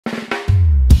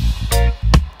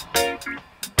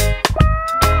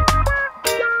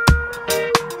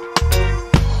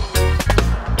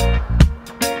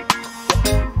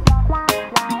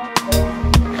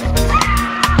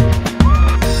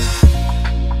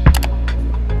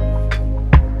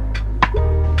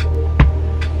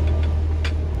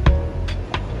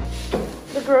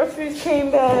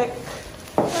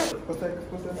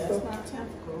What's that That's stuff? not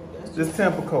Tampico. That's Just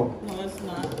Tampico. no, it's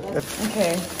not.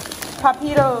 Okay.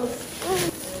 Papitos.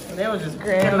 They was just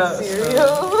Grand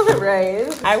cereal. Right.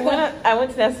 I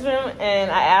went to Nessa's room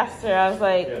and I asked her, I was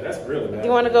like, Yeah, that's really bad. do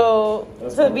you want to go to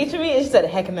the beach with me? And she said,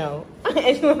 heck no.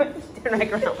 And she went to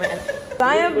like around, man.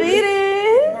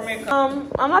 Diabetes. I'm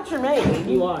not your maid.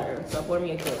 You are. So pour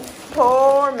me a cake.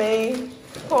 Pour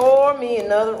me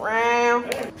another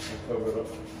round.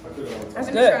 That's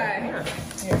good. Try.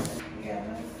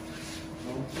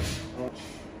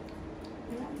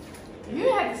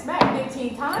 You had to smack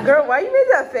 15 times. Girl, why you made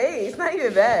that face? Not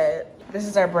even bad. This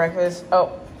is our breakfast.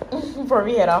 Oh, before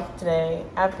we head off today,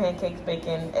 I have pancakes,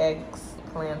 bacon, eggs,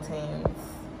 plantains.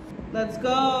 Let's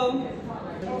go.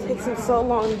 It takes them so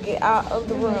long to get out of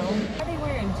the room. Why are they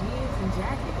wearing jeans and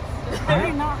jackets? Are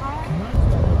they not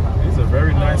hot? These are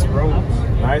very nice roads.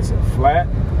 Nice and flat.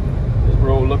 This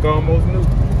road look almost new.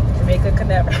 Jamaica could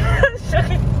never.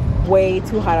 Way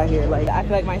too hot out here. Like, I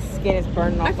feel like my skin is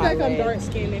burning off my leg. I'm dark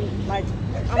skinned and like,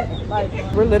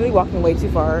 we're literally walking way too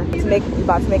far.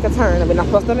 About to make a turn that we're not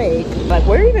supposed to make. Like,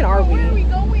 where even are we? where are we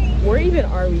going? Where even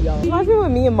are we, y'all? Last time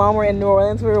when me and mom were in New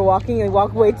Orleans, we were walking and we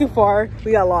walked way too far.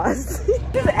 We got lost.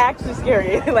 This is actually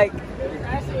scary. Like,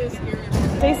 Actually, it's scary.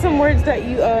 say some words that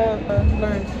you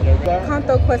learned.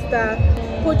 Canto cuesta,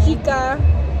 pochica.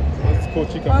 What's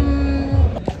Cochica?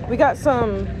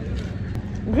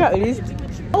 We got these.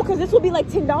 Oh, because this will be like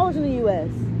 $10 in the U.S.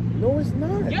 No, it's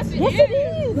not. Yes, it Yes, is. it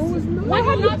is. No, it's not. Where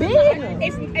have you been?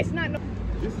 It's not.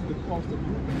 This is the cost of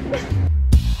you.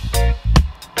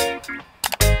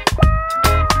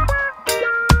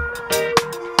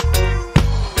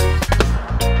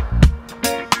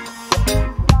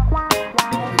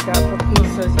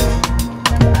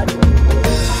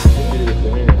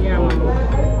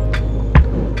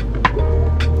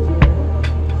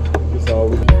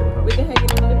 We can hang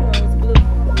it in the living room. It's blue.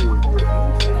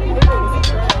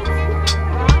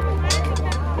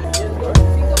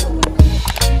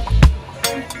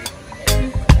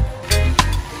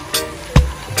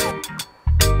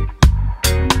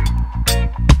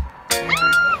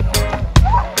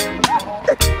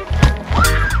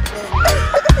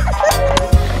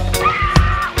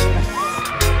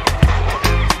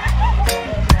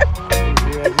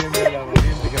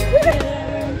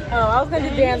 I was gonna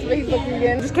do dance, but he's looking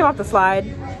again. Just came off the slide.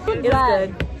 It's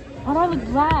good. Why do I look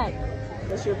black?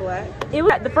 That's your black. It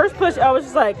was the first push. I was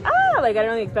just like, like I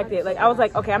didn't really expect it. Like I was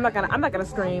like, okay, I'm not gonna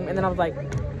scream. And then I was like,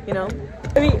 you know,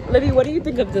 Libby, what do you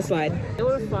think of the slide? It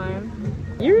was fine.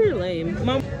 You're lame,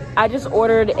 Mom. I just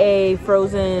ordered a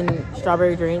frozen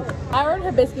strawberry drink. I ordered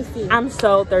hibiscus tea. I'm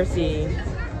so thirsty.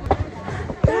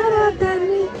 That's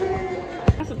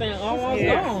the thing. Almost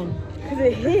gone. Cause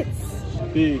it hits.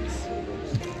 Pigs.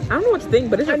 I don't know what to think,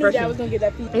 but it's I knew that I refreshing. was gonna get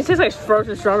that piece. It tastes like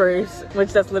frozen strawberries,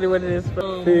 which that's literally what it is.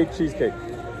 But Pig cheesecake.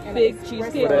 Big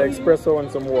cheesecake. With an espresso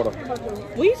and some water.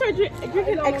 we start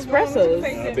drinking espressos.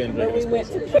 I've been drinking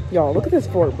espresso. Y'all, look at this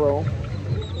fork, bro.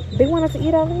 They want us to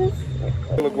eat out of this?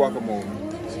 Full of guacamole.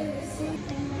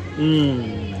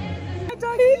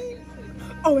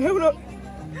 Oh, hold up.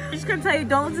 I'm just gonna tell you,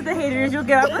 don't listen to the haters. You'll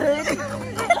get out the hood.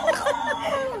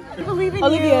 I believe in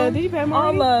Olivia, you. did you pay him All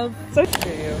already? love. So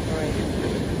today's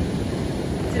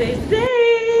the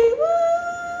day.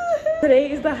 Woo!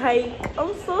 Today is the hike.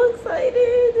 I'm so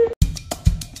excited.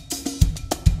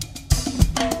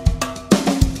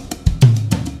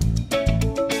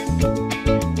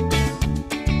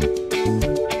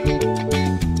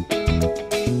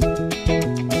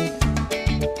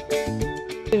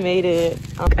 We made it.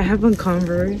 I have on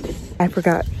Converse. I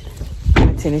forgot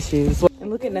my tennis shoes.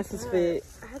 And look at Nessa's fit.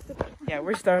 Yeah,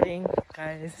 we're starting,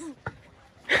 guys.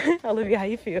 Olivia, how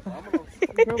you feel?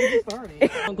 Girl, we just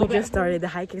started. We just started. The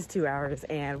hike is 2 hours,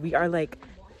 and we are like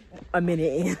a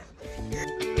minute in.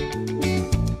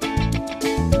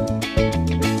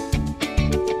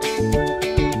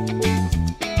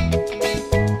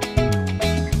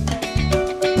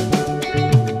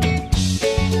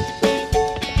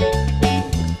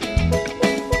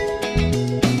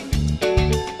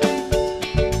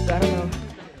 I don't know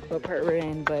what part we're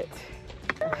in, but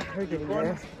we're getting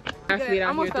there. I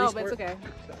almost fell, but it's okay.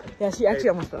 Yeah, she actually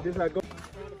almost fell. This how I go.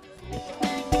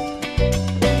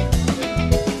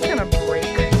 It's gonna break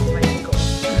my ankle.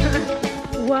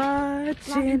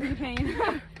 Watching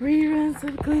reruns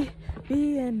of Glee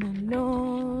being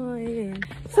annoying.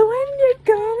 So when you're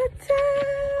gonna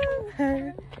tell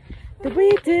her that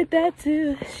we did that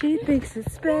too, she thinks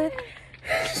it's special.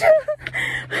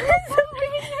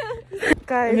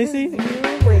 Guys, Let me see.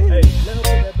 wait. Hey, let her put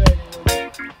that bag in.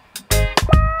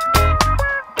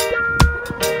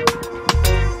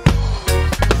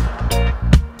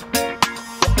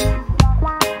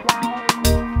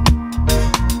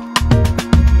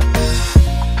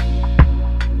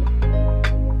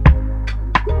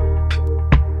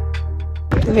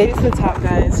 We made it to the top,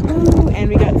 guys. Woo! And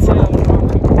we got some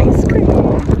ice cream.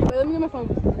 Wait, let me get my phone.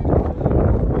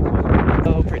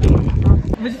 So pretty.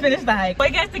 We just finished the hike. What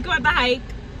do you guys think about the hike?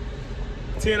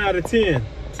 10 out of 10.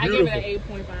 I give it an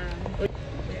 8.5.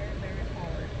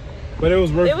 But it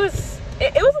was worth it.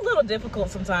 It was a little difficult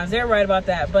sometimes. They're right about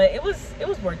that, but it was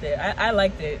worth it. I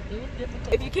liked it. It was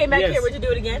difficult. If you came back Yes. here, would you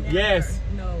do it again? Yes.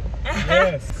 No.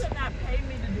 Yes. You could not pay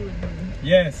me to do it again.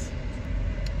 Yes.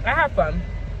 I had fun.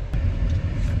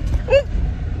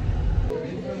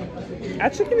 Our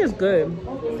chicken is good.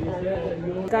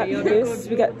 Got this.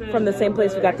 We got from the same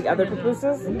place we got the other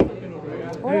pupusas.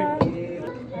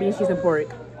 Bean, cheese, and pork.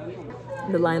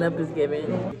 The lineup is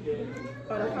given.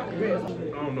 I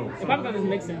don't know. If I'm gonna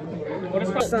mix it, what is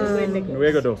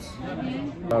Nuegados.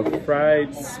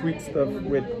 Fried sweet stuff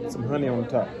with some honey on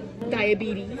top.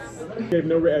 diabetes? Gave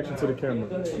no reaction to the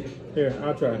camera. Here,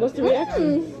 I'll try. What's the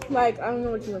reaction? Like, I don't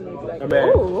know what you want me to do. Like, I'm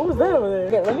mad. Oh, what was that over there?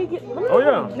 Okay, let me Oh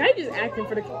yeah. now you're just acting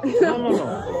for the No.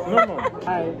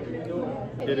 Alright.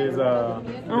 It is I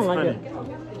don't like honey.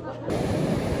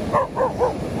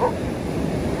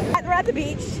 We're at the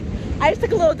beach. I just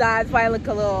took a little dive, so I look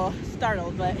a little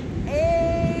startled, but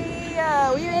hey,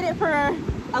 we made it for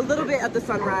a little bit of the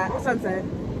sunset.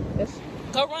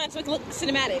 Go run so it can look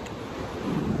cinematic.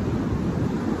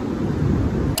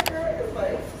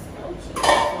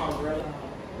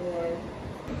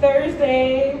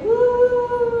 Thursday. Woo!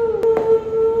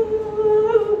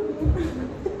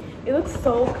 It looks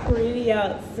so pretty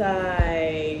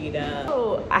outside.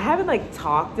 Oh, I haven't like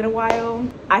talked in a while.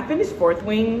 I finished Fourth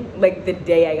Wing like the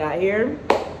day I got here.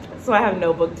 So I have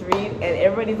no book to read and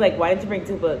everybody's like, why didn't you bring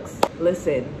 2 books?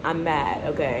 Listen, I'm mad,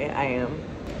 okay, I am.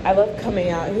 I love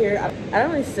coming out here. I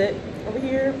don't really sit over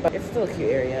here, but it's still a cute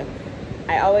area.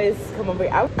 I always come over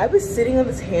here. I was sitting on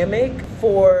this hammock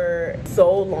for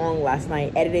so long last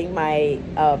night editing my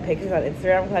pictures on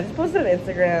Instagram. I just posted on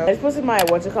Instagram. I just posted my,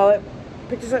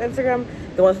 pictures on Instagram.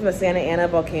 The ones from the Santa Ana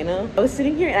volcano. I was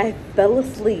sitting here and I fell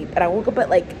asleep and I woke up at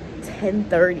like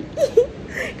 10:30.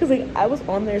 Cause like I was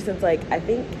on there since like I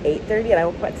think 8:30 and I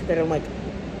woke up at 10:30. I'm like,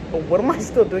 oh, what am I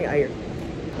still doing out here?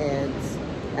 And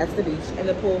that's the beach and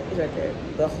the pool is right there.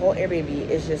 The whole Airbnb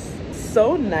is just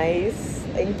so nice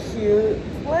and cute.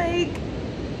 Like,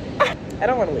 I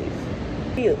don't want to leave.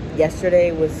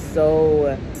 Yesterday was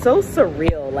so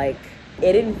surreal. Like,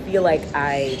 it didn't feel like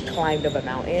I climbed up a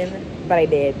mountain, but I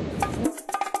did.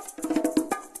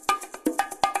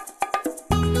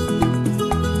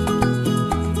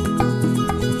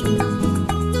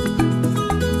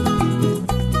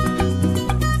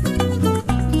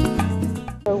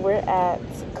 So we're at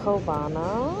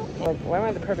Cobana. Like, why am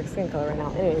I the perfect skin color right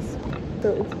now? Anyways, so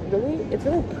it's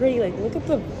really pretty. Like, look at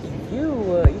the view.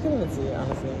 You can't even see it,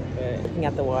 honestly. But looking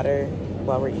at the water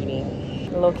while we're eating.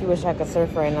 Low-key wish I could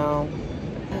surf right now.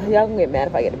 Y'all can get mad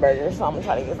if I get the burger, so I'm gonna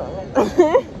try to get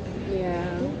something.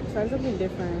 Yeah, try something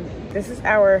different. This is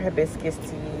our hibiscus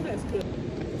tea. That's good.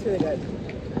 It's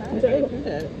really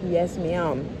good. Yes,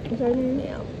 ma'am. Okay.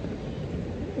 Ma'am.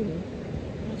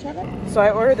 So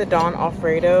I ordered the Don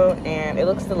Alfredo, and it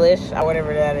looks delish.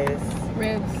 Whatever that is.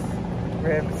 Ribs.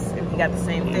 And he got the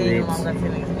same thing. Ribs. Mom got the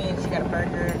same thing as me, and she got a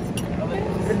burger.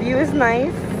 The view is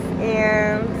nice,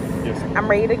 and Yes. I'm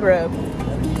ready to grub.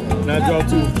 Now draw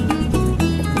 2.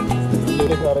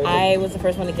 I was the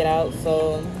first one to get out,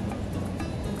 so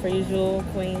per usual,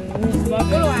 queen. Who's She's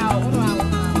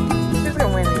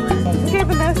gonna win anyway. Okay,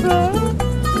 Vanessa.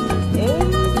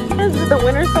 This is the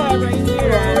winner side right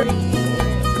here.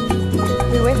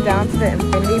 We went down to the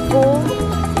infinity pool,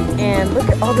 and look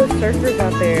at all the surfers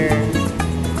out there.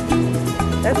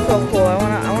 That's so cool. I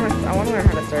wanna learn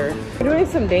how to surf. We're doing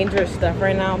some dangerous stuff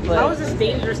right now, but How is this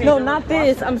dangerous? no, not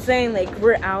this. I'm saying like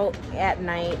we're out at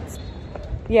night.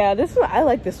 Yeah, this one I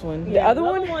like this one. Yeah, the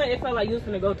other one, it felt like you was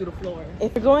gonna go through the floor.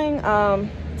 if you're going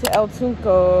to El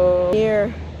Tunco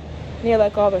near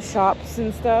like all the shops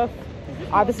and stuff,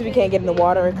 obviously we can't get in the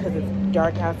water because it's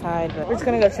dark outside. But we're just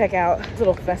gonna go check out this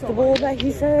little festival that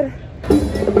he said.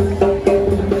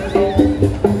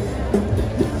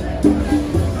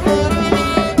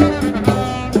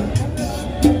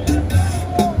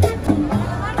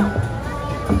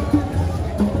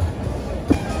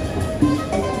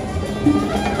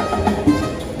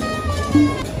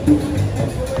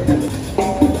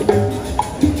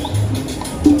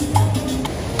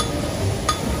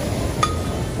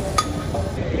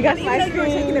 We got some ice cream.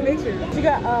 Taking a picture. We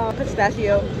got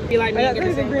pistachio. Be like me. I got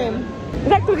cookies and cream. Is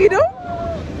that cookie dough?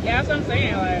 Yeah, that's what I'm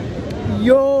saying. Like,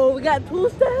 Yo, we got 2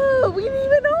 step. We didn't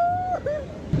even know.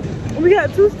 We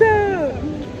got 2 step.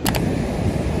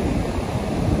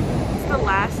 It's the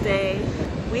last day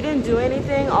We didn't do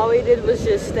anything. All we did was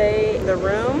just stay in the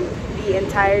room the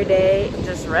entire day,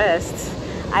 just rest.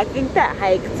 I think that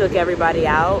hike took everybody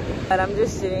out, but I'm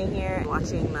just sitting here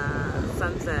watching the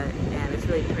sunset and it's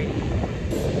really pretty.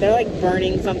 They're like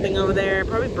burning something over there,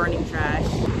 probably burning trash.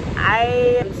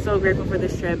 I am so grateful for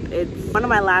this trip. It's one of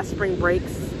my last spring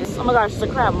breaks. Oh my gosh, it's a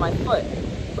crab on my foot.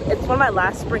 It's one of my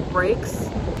last spring breaks,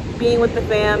 being with the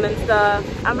fam and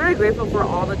stuff. I'm very grateful for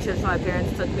all the trips my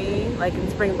parents took me, like in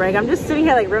spring break. I'm just sitting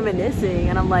here like reminiscing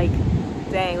and I'm like,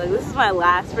 dang, like this is my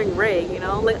last spring break, you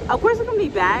know? Like, of course I'm gonna be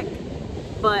back,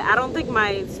 but I don't think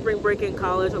my spring break in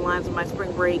college aligns with my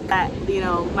spring break that, you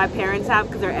know, my parents have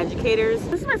because they're educators.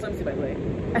 This is my swimsuit, by the way.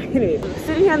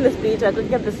 Sitting here on this beach, I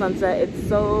looking at the sunset. It's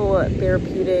so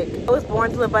therapeutic. I was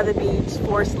born to live by the beach,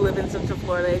 forced to live in Central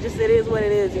Florida. It is what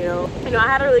it is, you know. I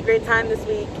had a really great time this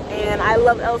week, and I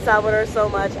love El Salvador so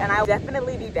much, and I'll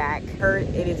definitely be back. Heard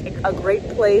it is a great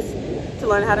place to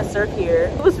learn how to surf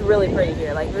here. It was really pretty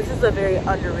here. Like, this is a very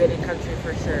underrated country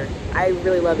for sure. I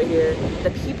really love it here.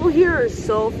 The people here are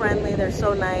so friendly. They're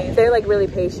so nice. They're like really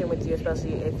patient with you,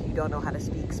 especially if you don't know how to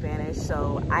speak Spanish.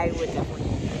 So I would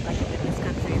definitely recommend this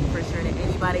country for sure to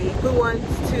anybody who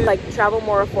wants to like travel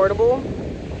more affordable.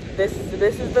 This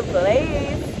is the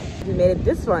place. If you made it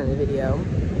this far in the video,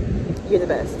 you're the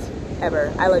best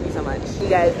ever. I love you so much. See you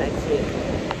guys next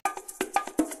week.